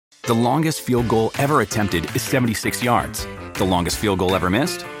The longest field goal ever attempted is 76 yards. The longest field goal ever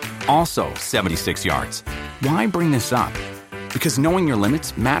missed? Also 76 yards. Why bring this up? Because knowing your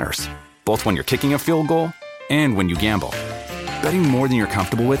limits matters, both when you're kicking a field goal and when you gamble. Betting more than you're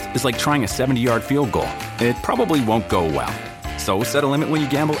comfortable with is like trying a 70-yard field goal. It probably won't go well. So set a limit when you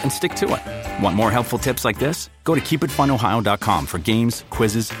gamble and stick to it. Want more helpful tips like this? Go to keepitfunohio.com for games,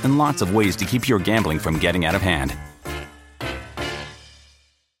 quizzes, and lots of ways to keep your gambling from getting out of hand.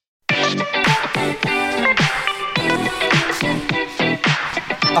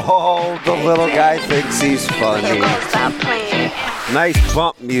 Oh, the little guy thinks he's funny. Nice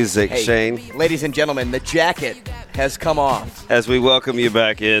bump music, Shane. Ladies and gentlemen, the jacket has come off. As we welcome you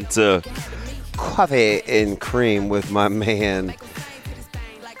back into Coffee and Cream with my man,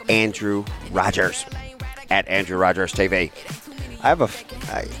 Andrew Rogers, at Andrew Rogers TV.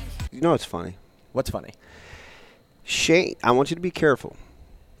 You know what's funny? What's funny? Shane, I want you to be careful,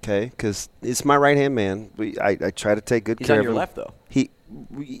 okay? Because it's my right-hand man. I try to take good care of him. He's on your left, though.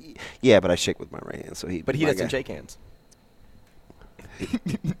 Yeah, but I shake with my right hand. But he doesn't shake hands.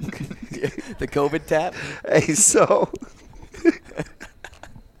 The COVID tap? Hey, so...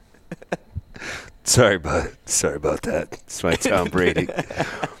 Sorry about that. It's my Tom Brady.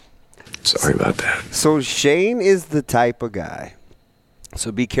 Sorry about that. So Shane is the type of guy.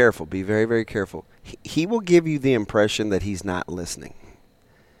 So be careful. Be very, very careful. He will give you the impression that he's not listening.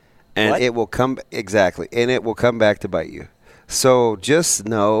 And what? It will come back to bite you. So just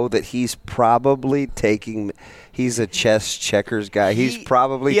know that he's probably taking – he's a chess checkers guy. He's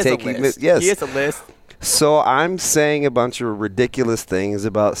probably taking – yes. He has a list. So I'm saying a bunch of ridiculous things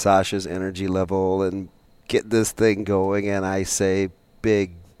about Sasha's energy level and get this thing going, and I say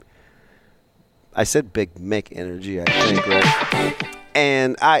big Mick energy, I think, right?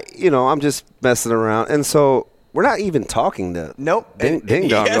 And I'm just messing around. And so we're not even talking to Ding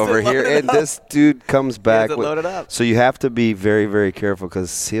Dong over here, and this dude comes back. Loaded up. So you have to be very, very careful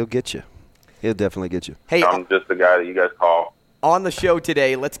because he'll get you. He'll definitely get you. Hey, I'm just the guy that you guys call. On the show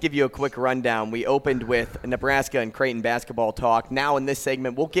today, let's give you a quick rundown. We opened with Nebraska and Creighton basketball talk. Now in this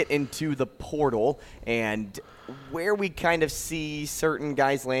segment, we'll get into the portal and where we kind of see certain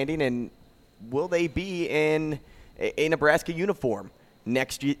guys landing, and will they be in a Nebraska uniform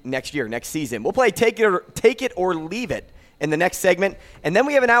next season. We'll play Take It or Leave It in the next segment. And then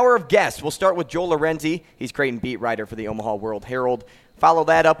we have an hour of guests. We'll start with Joel Lorenzi. He's Creighton beat writer for the Omaha World Herald. Follow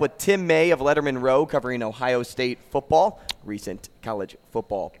that up with Tim May of Letterman Row covering Ohio State football, recent college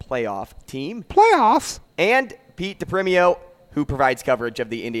football playoff team. Playoffs. And Pete DePrimio, who provides coverage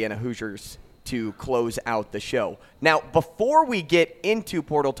of the Indiana Hoosiers to close out the show. Now, before we get into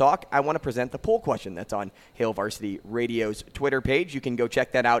Portal Talk, I want to present the poll question that's on Hail Varsity Radio's Twitter page. You can go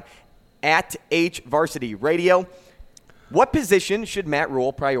check that out at HVarsity Radio. What position should Matt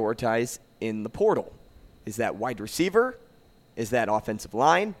Rhule prioritize in the portal? Is that wide receiver? Is that offensive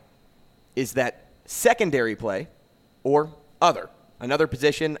line? Is that secondary play? Or other? Another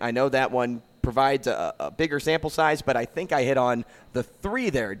position, I know that one provides a bigger sample size, but I think I hit on the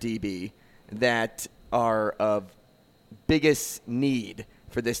three there, DB, that are of biggest need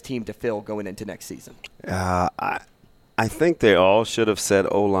for this team to fill going into next season. I think they all should have said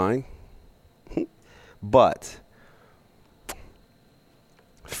O-line. But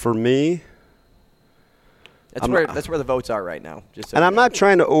for me, that's where the votes are right now. I'm not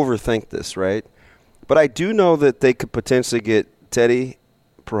trying to overthink this, right? But I do know that they could potentially get Teddy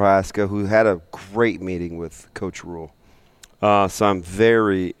Prohaska, who had a great meeting with Coach Rhule. So I'm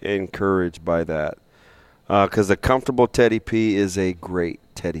very encouraged by that because a comfortable Teddy P is a great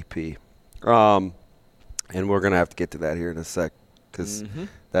Teddy P. And we're going to have to get to that here in a sec because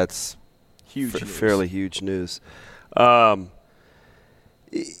that's huge fairly huge news.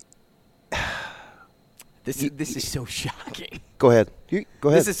 This is so shocking. Go ahead. Go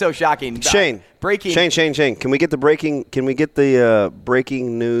ahead. This is so shocking. Shane. Shane. Can we get the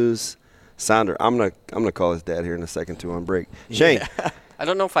breaking news sounder? I'm gonna call his dad here in a second too on break. Shane. Yeah. I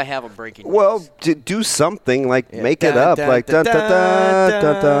don't know if I have a breaking news. Well, do something like make it up like dun dun dun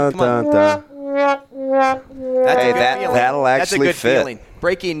dun dun dun. Hey, that'll actually That's a good fit. feeling.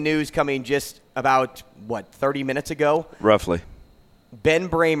 Breaking news coming just about 30 minutes ago. Roughly. Ben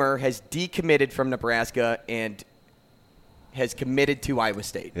Bramer has decommitted from Nebraska and has committed to Iowa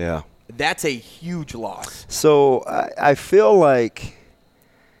State. Yeah. That's a huge loss. So I feel like,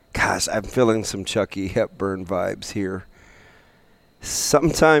 gosh, I'm feeling some Chucky Hepburn vibes here.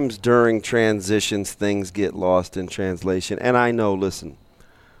 Sometimes during transitions, things get lost in translation. And I know, listen,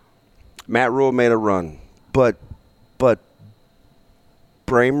 Matt Rhule made a run, but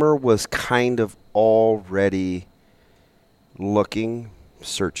Bramer was kind of already looking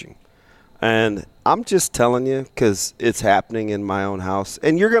searching. And I'm just telling you because it's happening in my own house.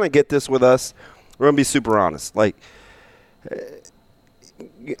 And you're going to get this with us. We're going to be super honest. Like,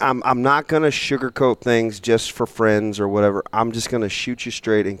 I'm not going to sugarcoat things just for friends or whatever. I'm just going to shoot you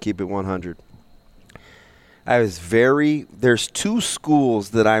straight and keep it 100. There's two schools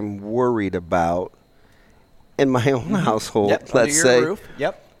that I'm worried about in my own household, Yep, let's under say. your roof.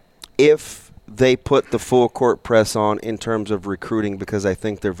 Yep. If they put the full court press on in terms of recruiting, because I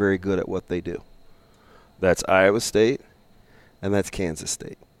think they're very good at what they do. That's Iowa State and that's Kansas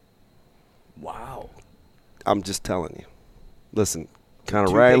State. Wow. I'm just telling you. Listen, Connor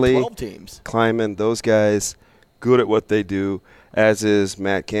Two Riley, Big 12 teams. Kleiman, those guys, good at what they do, as is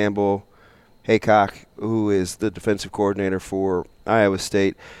Matt Campbell, Haycock, who is the defensive coordinator for Iowa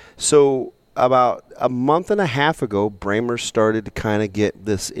State. So about a month and a half ago, Bramer started to kind of get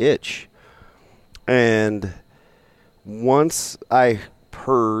this itch. And once I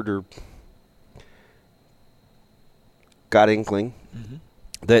heard or got inkling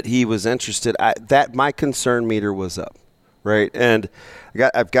that he was interested, that my concern meter was up, right? And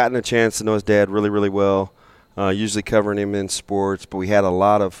I've gotten a chance to know his dad really, really well. Usually covering him in sports, but we had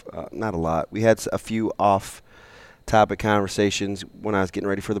we had a few off-topic conversations when I was getting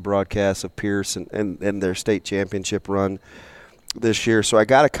ready for the broadcast of Pierce and their state championship run this year. So I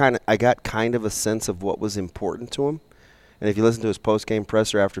got kind of a sense of what was important to him. And if you listen to his post-game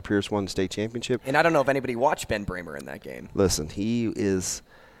presser after Pierce won the state championship. And I don't know if anybody watched Ben Bramer in that game. Listen, he is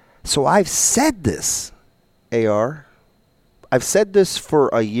 – so I've said this, AR. I've said this for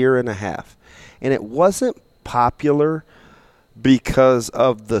a year and a half. And it wasn't popular because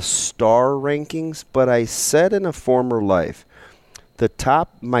of the star rankings, but I said in a former life,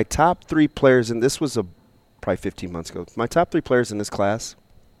 my top three players, and this was probably 15 months ago, my top three players in this class,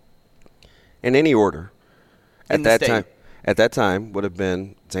 in any order, at that time would have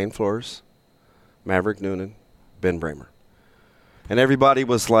been Zane Flores, Maverick Noonan, Ben Bramer. And everybody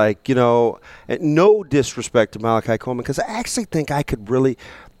was like, no disrespect to Malachi Coleman, because I actually think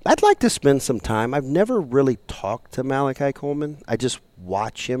I'd like to spend some time. I've never really talked to Malachi Coleman. I just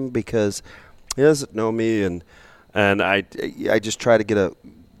watch him because he doesn't know me, and I just try to get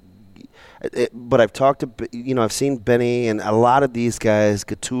but I've talked to, I've seen Benny and a lot of these guys,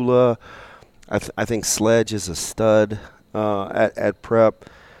 Gatula. I think Sledge is a stud at prep.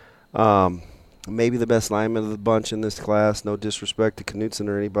 Maybe the best lineman of the bunch in this class. No disrespect to Knutson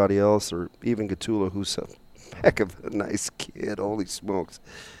or anybody else, or even Gatula, who's a heck of a nice kid. Holy smokes.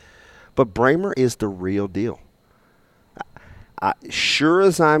 But Bramer is the real deal. Sure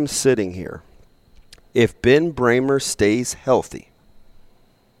as I'm sitting here, if Ben Bramer stays healthy,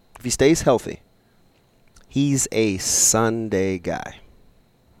 he's a Sunday guy.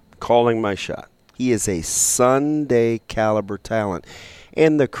 Calling my shot. He is a Sunday caliber talent.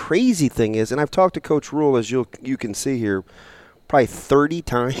 And the crazy thing is, and I've talked to Coach Rule, as you can see here, probably 30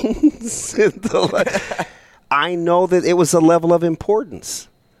 times. I know that it was a level of importance.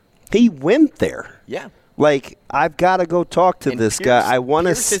 He went there. Yeah. Like, I've got to go talk to this guy.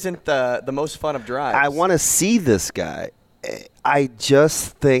 Pierce isn't the most fun of drives. I want to see this guy. I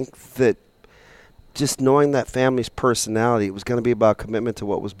just think that just knowing that family's personality, it was going to be about commitment to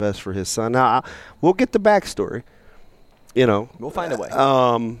what was best for his son. Now, we'll get the backstory. We'll find a way.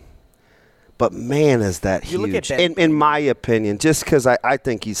 But, man, is that huge, in my opinion, just because I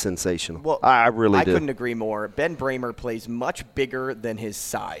think he's sensational. Well, I really do. I couldn't agree more. Ben Bramer plays much bigger than his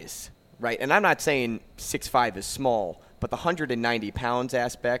size, right? And I'm not saying 6'5" is small, but the 190 pounds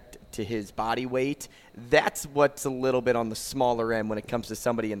aspect to his body weight, that's what's a little bit on the smaller end when it comes to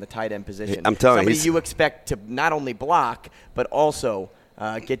somebody in the tight end position. I'm telling you. Somebody you expect to not only block, but also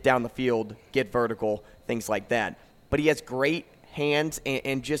get down the field, get vertical, things like that. But he has great hands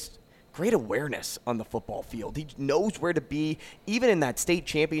and just great awareness on the football field. He knows where to be. Even in that state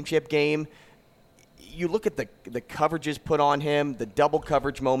championship game, you look at the coverages put on him, the double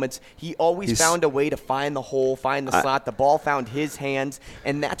coverage moments. He always found a way to find the hole, find the slot. The ball found his hands,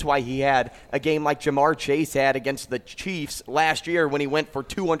 and that's why he had a game like Jamar Chase had against the Chiefs last year when he went for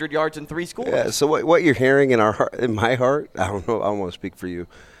 200 yards and 3 scores. Yeah, so what you're hearing in my heart, I don't know, I don't want to speak for you.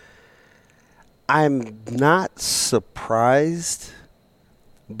 I'm not surprised,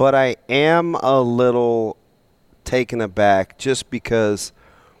 but I am a little taken aback just because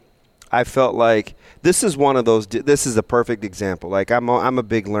I felt like this is one of those. This is a perfect example. Like I'm a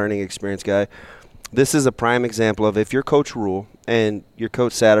big learning experience guy. This is a prime example of if you're Coach Rule and you're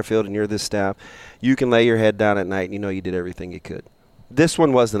Coach Satterfield and you're this staff, you can lay your head down at night and you know you did everything you could. This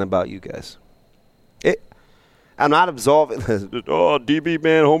one wasn't about you guys. I'm not absolving. DB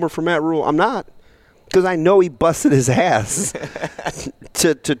man, homer for Matt Rule. I'm not. because I know he busted his ass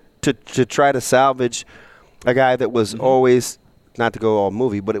to try to salvage a guy that was always, not to go all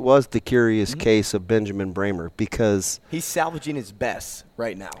movie, but it was the curious case of Benjamin Bramer, because he's salvaging his best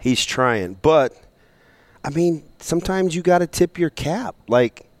right now. He's trying. But, I mean, sometimes you got to tip your cap.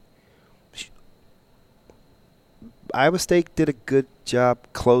 Like, Iowa State did a good job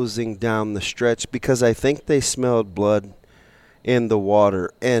closing down the stretch because I think they smelled blood in the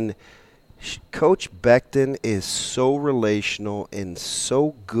water. And Coach Becton is so relational and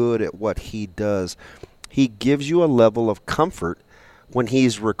so good at what he does. He gives you a level of comfort when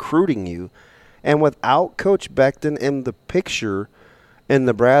he's recruiting you. And without Coach Becton in the picture and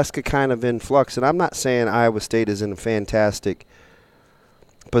Nebraska kind of in flux, and I'm not saying Iowa State is in a fantastic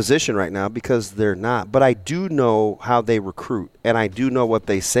position right now because they're not, but I do know how they recruit, and I do know what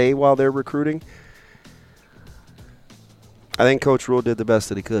they say while they're recruiting. I think Coach Rule did the best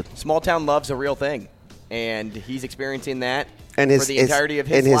that he could. Small town love's a real thing, and he's experiencing that for the entirety of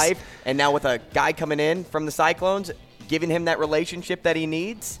his life. And now with a guy coming in from the Cyclones, giving him that relationship that he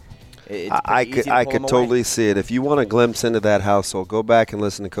needs, I could totally see it. If you want a glimpse into that household, go back and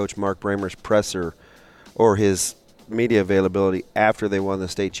listen to Coach Mark Bramer's presser or his media availability after they won the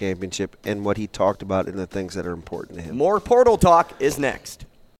state championship and what he talked about and the things that are important to him. More Portal Talk is next.